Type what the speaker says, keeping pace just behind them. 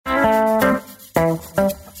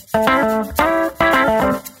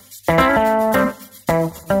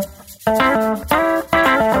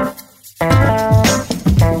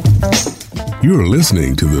You're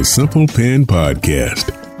listening to the Simple Pin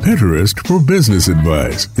Podcast, Pinterest for business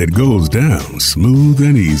advice that goes down smooth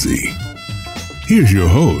and easy. Here's your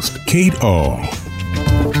host, Kate Ahl.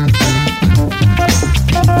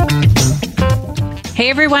 Hey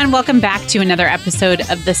everyone, welcome back to another episode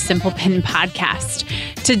of the Simple Pin Podcast.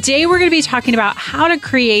 Today we're going to be talking about how to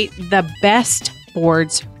create the best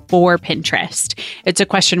boards for Pinterest. It's a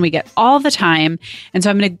question we get all the time. And so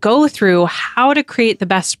I'm going to go through how to create the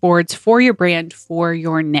best boards for your brand, for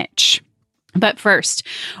your niche. But first,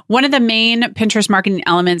 one of the main Pinterest marketing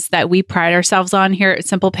elements that we pride ourselves on here at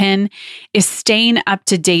Simple Pin is staying up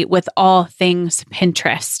to date with all things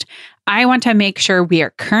Pinterest. I want to make sure we are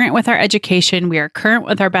current with our education, we are current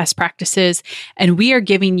with our best practices, and we are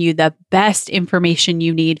giving you the best information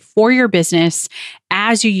you need for your business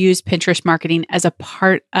as you use Pinterest marketing as a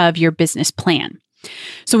part of your business plan.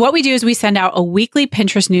 So what we do is we send out a weekly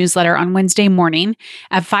Pinterest newsletter on Wednesday morning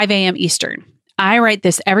at 5 a.m. Eastern. I write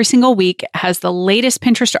this every single week. It has the latest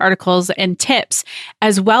Pinterest articles and tips,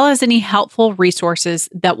 as well as any helpful resources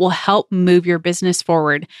that will help move your business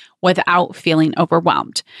forward without feeling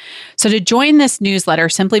overwhelmed. So to join this newsletter,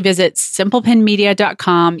 simply visit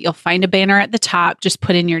simplepinmedia.com. You'll find a banner at the top. Just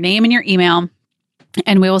put in your name and your email,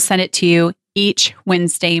 and we will send it to you each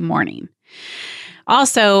Wednesday morning.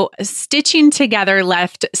 Also, Stitching Together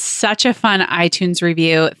left such a fun iTunes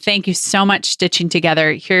review. Thank you so much, Stitching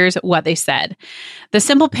Together. Here's what they said. The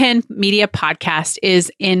Simple Pin Media podcast is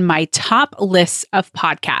in my top lists of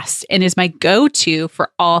podcasts and is my go-to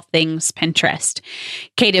for all things Pinterest.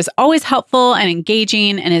 Kate is always helpful and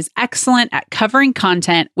engaging and is excellent at covering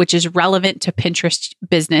content which is relevant to Pinterest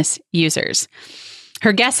business users.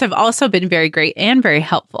 Her guests have also been very great and very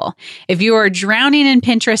helpful. If you are drowning in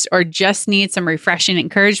Pinterest or just need some refreshing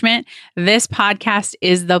encouragement, this podcast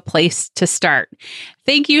is the place to start.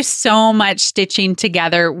 Thank you so much, Stitching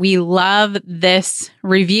Together. We love this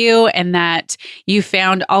review and that you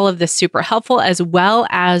found all of this super helpful, as well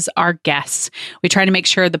as our guests. We try to make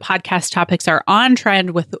sure the podcast topics are on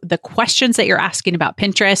trend with the questions that you're asking about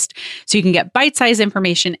Pinterest so you can get bite-sized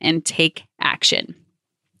information and take action.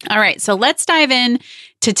 All right, so let's dive in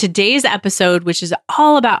to today's episode, which is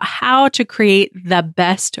all about how to create the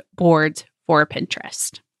best boards for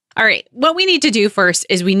Pinterest. All right, what we need to do first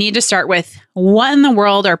is we need to start with what in the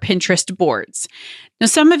world are Pinterest boards? Now,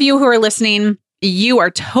 some of you who are listening, you are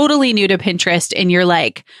totally new to Pinterest and you're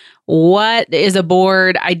like, what is a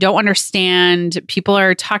board? I don't understand. People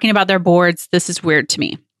are talking about their boards. This is weird to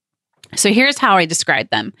me. So here's how I describe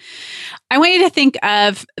them. I want you to think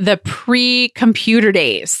of the pre-computer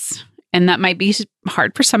days, and that might be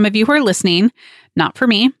hard for some of you who are listening, not for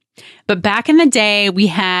me. But back in the day, we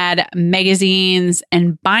had magazines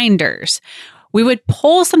and binders. We would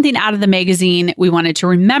pull something out of the magazine we wanted to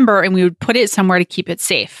remember, and we would put it somewhere to keep it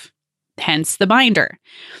safe, hence the binder.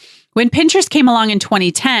 When Pinterest came along in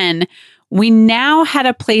 2010, we now had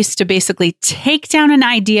a place to basically take down an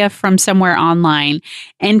idea from somewhere online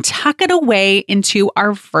and tuck it away into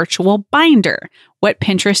our virtual binder, what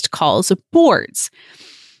Pinterest calls boards.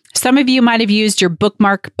 Some of you might have used your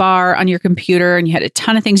bookmark bar on your computer and you had a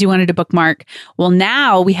ton of things you wanted to bookmark. Well,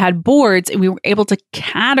 now we had boards and we were able to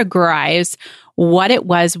categorize what it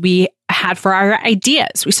was we had for our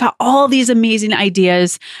ideas. We saw all these amazing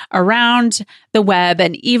ideas around the web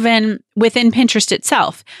and even within Pinterest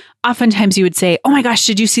itself. Oftentimes you would say, oh my gosh,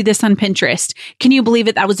 did you see this on Pinterest? Can you believe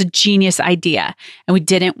it? That was a genius idea. And we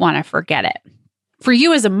didn't want to forget it. For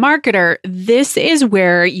you as a marketer, this is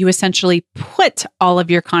where you essentially put all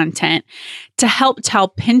of your content to help tell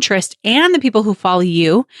Pinterest and the people who follow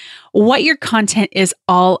you what your content is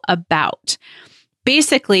all about.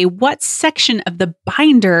 Basically, what section of the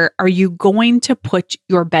binder are you going to put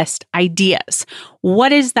your best ideas?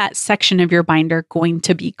 What is that section of your binder going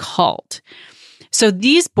to be called? So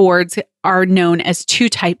these boards are known as two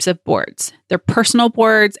types of boards. They're personal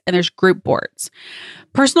boards and there's group boards.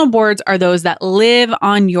 Personal boards are those that live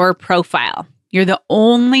on your profile. You're the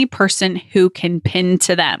only person who can pin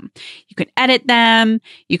to them. You can edit them,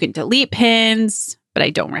 you can delete pins, but I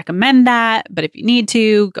don't recommend that. But if you need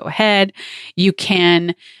to, go ahead. You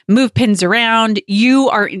can move pins around. You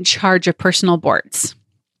are in charge of personal boards.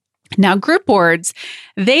 Now, group boards,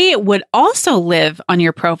 they would also live on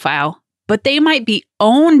your profile, but they might be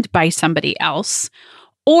owned by somebody else,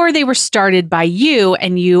 or they were started by you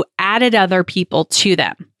and you added other people to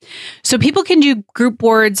them. So people can do group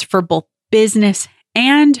boards for both business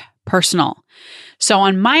and personal. So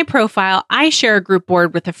on my profile, I share a group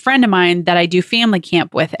board with a friend of mine that I do family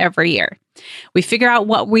camp with every year. We figure out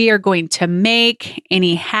what we are going to make,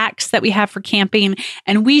 any hacks that we have for camping,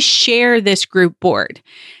 and we share this group board.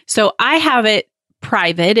 So I have it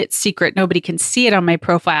private, it's secret, nobody can see it on my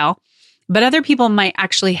profile, but other people might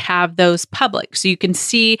actually have those public. So you can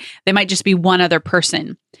see they might just be one other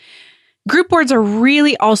person. Group boards are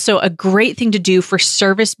really also a great thing to do for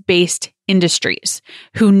service-based industries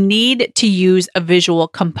who need to use a visual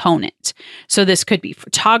component. So this could be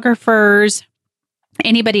photographers,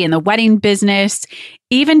 anybody in the wedding business,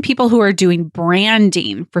 even people who are doing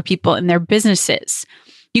branding for people in their businesses.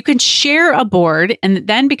 You can share a board and it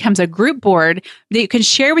then becomes a group board that you can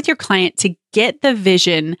share with your client to get the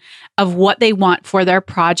vision of what they want for their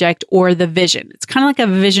project or the vision. It's kind of like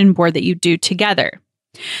a vision board that you do together.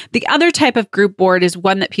 The other type of group board is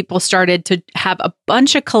one that people started to have a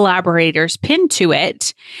bunch of collaborators pinned to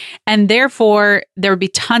it. And therefore, there would be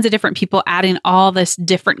tons of different people adding all this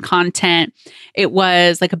different content. It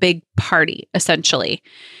was like a big party, essentially.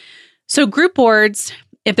 So group boards,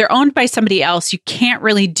 if they're owned by somebody else, you can't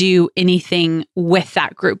really do anything with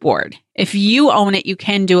that group board. If you own it, you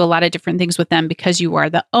can do a lot of different things with them because you are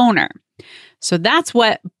the owner. So that's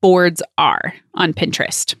what boards are on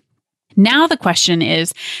Pinterest. Now the question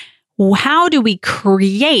is, how do we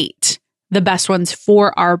create the best ones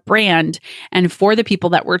for our brand and for the people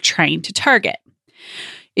that we're trying to target?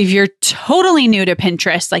 If you're totally new to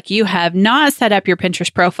Pinterest, like you have not set up your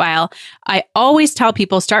Pinterest profile, I always tell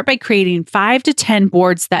people start by creating 5 to 10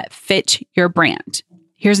 boards that fit your brand.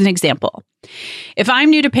 Here's an example. If I'm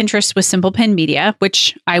new to Pinterest with Simple Pin Media,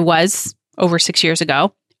 which I was over 6 years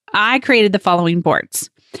ago, I created the following boards.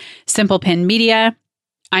 Simple Pin Media.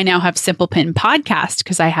 I now have Simple Pin Podcast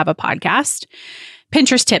because I have a podcast.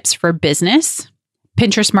 Pinterest Tips for Business.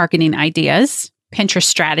 Pinterest Marketing Ideas. Pinterest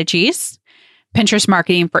Strategies. Pinterest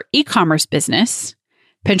Marketing for E-commerce Business.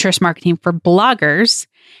 Pinterest Marketing for Bloggers.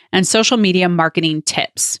 And Social Media Marketing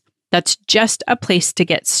Tips. That's just a place to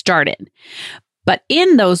get started. But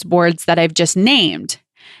in those boards that I've just named,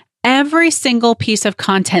 every single piece of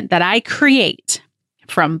content that I create,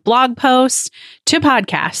 from blog posts to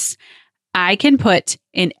podcasts, I can put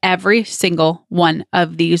in every single one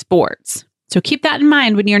of these boards. So keep that in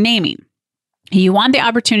mind when you're naming. You want the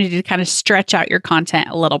opportunity to kind of stretch out your content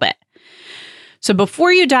a little bit. So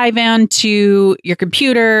before you dive into your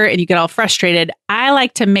computer and you get all frustrated, I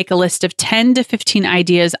like to make a list of 10 to 15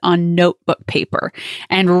 ideas on notebook paper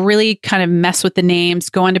and really kind of mess with the names,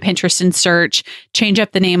 go onto Pinterest and search, change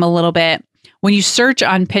up the name a little bit. When you search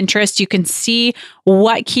on Pinterest, you can see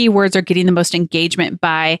what keywords are getting the most engagement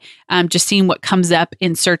by just seeing what comes up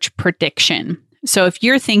in search prediction. So if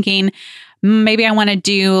you're thinking, maybe I want to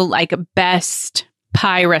do like best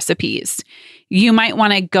pie recipes, you might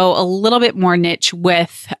want to go a little bit more niche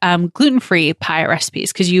with gluten-free pie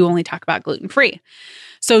recipes because you only talk about gluten-free.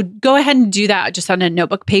 So go ahead and do that just on a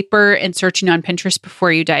notebook paper and searching on Pinterest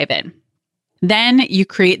before you dive in. Then you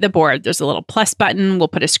create the board. There's a little plus button. We'll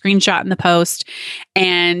put a screenshot in the post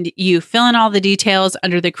and you fill in all the details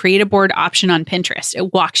under the create a board option on Pinterest.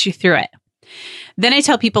 It walks you through it. Then I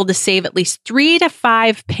tell people to save at least 3 to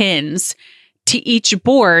 5 pins to each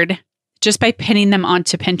board just by pinning them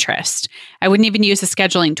onto Pinterest. I wouldn't even use a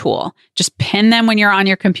scheduling tool. Just pin them when you're on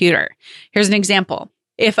your computer. Here's an example.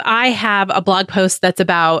 If I have a blog post that's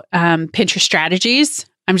about Pinterest strategies,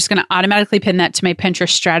 I'm just going to automatically pin that to my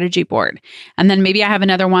Pinterest strategy board. And then maybe I have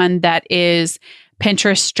another one that is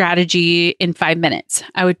Pinterest strategy in 5 minutes.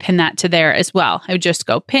 I would pin that to there as well. I would just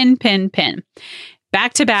go pin, pin, pin.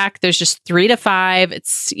 Back to back, there's just 3 to 5.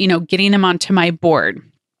 It's, getting them onto my board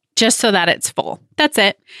just so that it's full. That's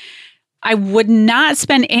it. I would not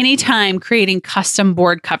spend any time creating custom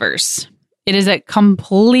board covers. It is a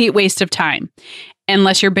complete waste of time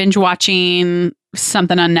unless you're binge watching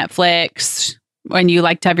something on Netflix when you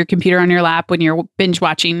like to have your computer on your lap when you're binge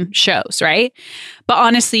watching shows, right? But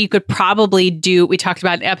honestly, you could probably do, we talked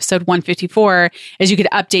about in episode 154, is you could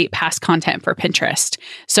update past content for Pinterest.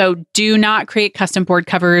 So do not create custom board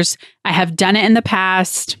covers. I have done it in the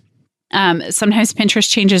past. Sometimes Pinterest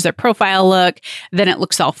changes their profile look, then it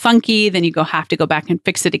looks all funky, then you have to go back and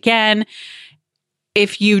fix it again.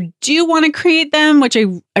 If you do want to create them, which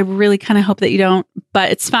I really kind of hope that you don't,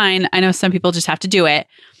 but it's fine. I know some people just have to do it.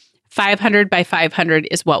 500 by 500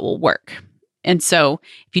 is what will work. And so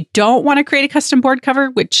if you don't want to create a custom board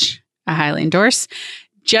cover, which I highly endorse,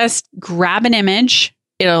 just grab an image.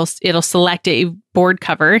 It'll select a board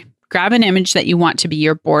cover. Grab an image that you want to be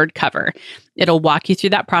your board cover. It'll walk you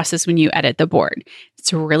through that process when you edit the board.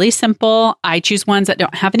 It's really simple. I choose ones that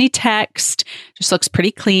don't have any text, just looks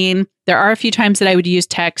pretty clean. There are a few times that I would use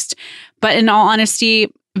text, but in all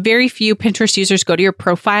honesty, very few Pinterest users go to your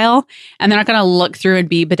profile and they're not going to look through and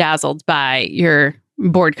be bedazzled by your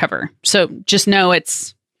board cover. So just know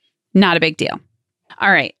it's not a big deal.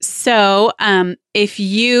 All right. So if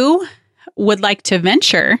you would like to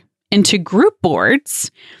venture into group boards,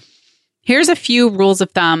 here's a few rules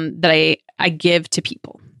of thumb that I give to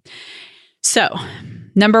people. So,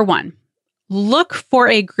 number 1, look for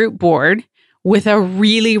a group board with a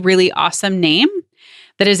really, really awesome name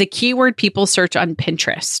that is a keyword people search on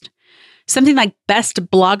Pinterest. Something like best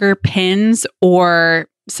blogger pins or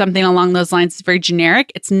something along those lines is very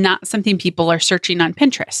generic. It's not something people are searching on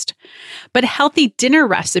Pinterest. But healthy dinner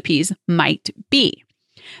recipes might be.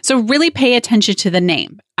 So really pay attention to the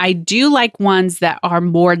name. I do like ones that are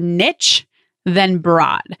more niche than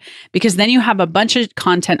broad, because then you have a bunch of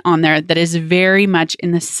content on there that is very much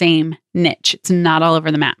in the same niche. It's not all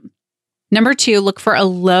over the map. Number 2, look for a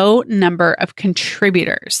low number of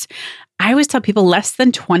contributors. I always tell people less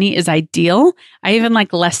than 20 is ideal. I even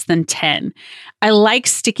like less than 10. I like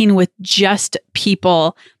sticking with just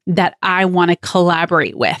people that I want to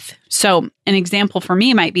collaborate with. So an example for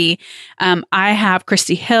me might be, I have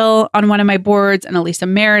Christy Hill on one of my boards and Elisa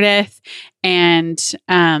Meredith and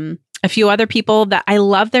a few other people that I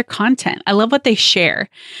love their content. I love what they share.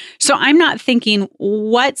 So I'm not thinking,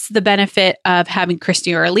 what's the benefit of having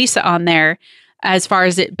Christy or Elisa on there as far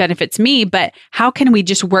as it benefits me, but how can we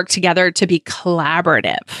just work together to be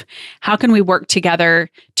collaborative? How can we work together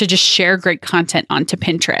to just share great content onto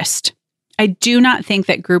Pinterest? I do not think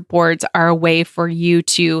that group boards are a way for you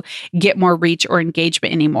to get more reach or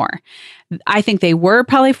engagement anymore. I think they were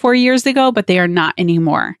probably 4 years ago, but they are not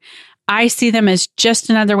anymore. I see them as just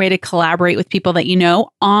another way to collaborate with people that you know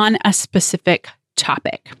on a specific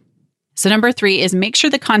topic. So number 3 is make sure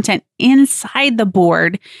the content inside the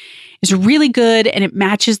board is really good and it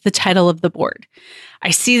matches the title of the board. I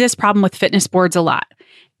see this problem with fitness boards a lot,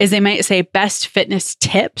 is they might say best fitness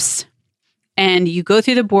tips. And you go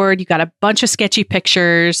through the board, you got a bunch of sketchy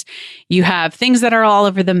pictures, you have things that are all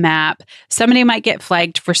over the map. Somebody might get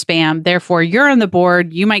flagged for spam. Therefore, you're on the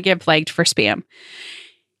board, you might get flagged for spam.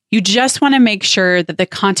 You just want to make sure that the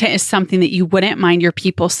content is something that you wouldn't mind your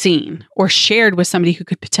people seeing or shared with somebody who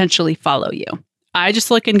could potentially follow you. I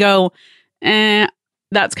just look and go,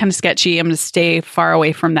 that's kind of sketchy. I'm going to stay far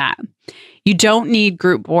away from that. You don't need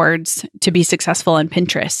group boards to be successful on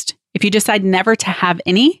Pinterest. If you decide never to have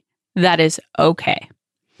any, that is okay.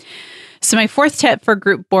 So my 4th tip for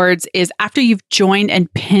group boards is after you've joined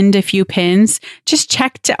and pinned a few pins, just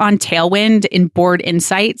check on Tailwind in Board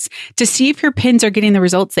Insights to see if your pins are getting the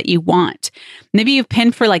results that you want. Maybe you've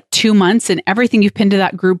pinned for like 2 months and everything you've pinned to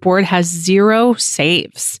that group board has 0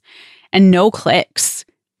 saves and no clicks.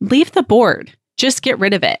 Leave the board. Just get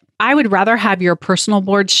rid of it. I would rather have your personal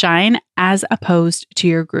board shine as opposed to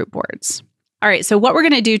your group boards. All right, so what we're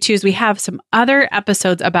going to do too is we have some other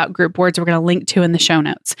episodes about group boards we're going to link to in the show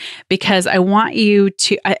notes, because I want you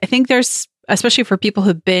to, I think there's, especially for people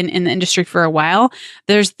who've been in the industry for a while,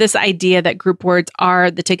 there's this idea that group boards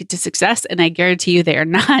are the ticket to success, and I guarantee you they are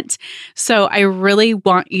not. So I really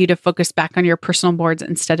want you to focus back on your personal boards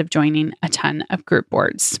instead of joining a ton of group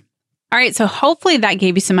boards. All right, so hopefully that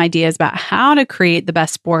gave you some ideas about how to create the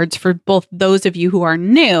best boards for both those of you who are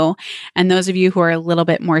new and those of you who are a little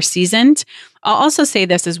bit more seasoned. I'll also say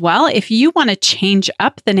this as well. If you want to change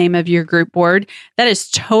up the name of your group board, that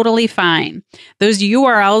is totally fine. Those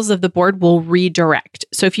URLs of the board will redirect.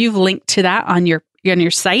 So if you've linked to that on your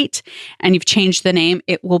site and you've changed the name,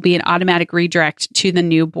 it will be an automatic redirect to the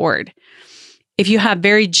new board. If you have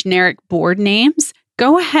very generic board names,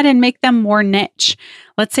 go ahead and make them more niche.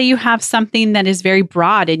 Let's say you have something that is very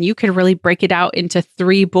broad and you could really break it out into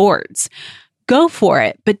 3 boards. Go for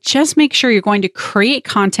it, but just make sure you're going to create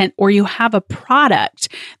content or you have a product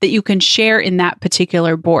that you can share in that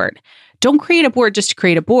particular board. Don't create a board just to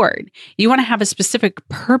create a board. You want to have a specific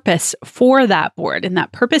purpose for that board. And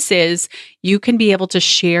that purpose is you can be able to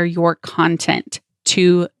share your content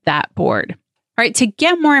to that board. All right, to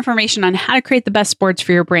get more information on how to create the best boards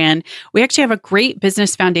for your brand, we actually have a great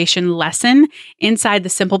business foundation lesson inside the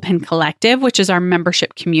Simple Pin Collective, which is our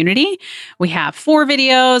membership community. We have 4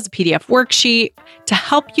 videos, a PDF worksheet to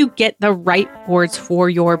help you get the right boards for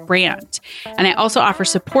your brand. And I also offer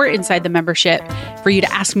support inside the membership for you to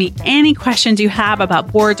ask me any questions you have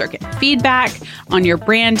about boards or get feedback on your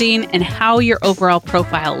branding and how your overall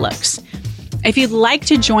profile looks. If you'd like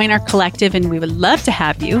to join our collective, and we would love to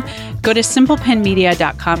have you, go to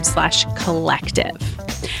simplepinmedia.com/collective.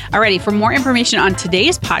 Alrighty, for more information on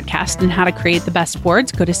today's podcast and how to create the best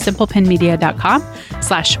boards, go to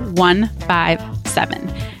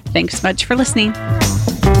simplepinmedia.com/157. Thanks so much for listening.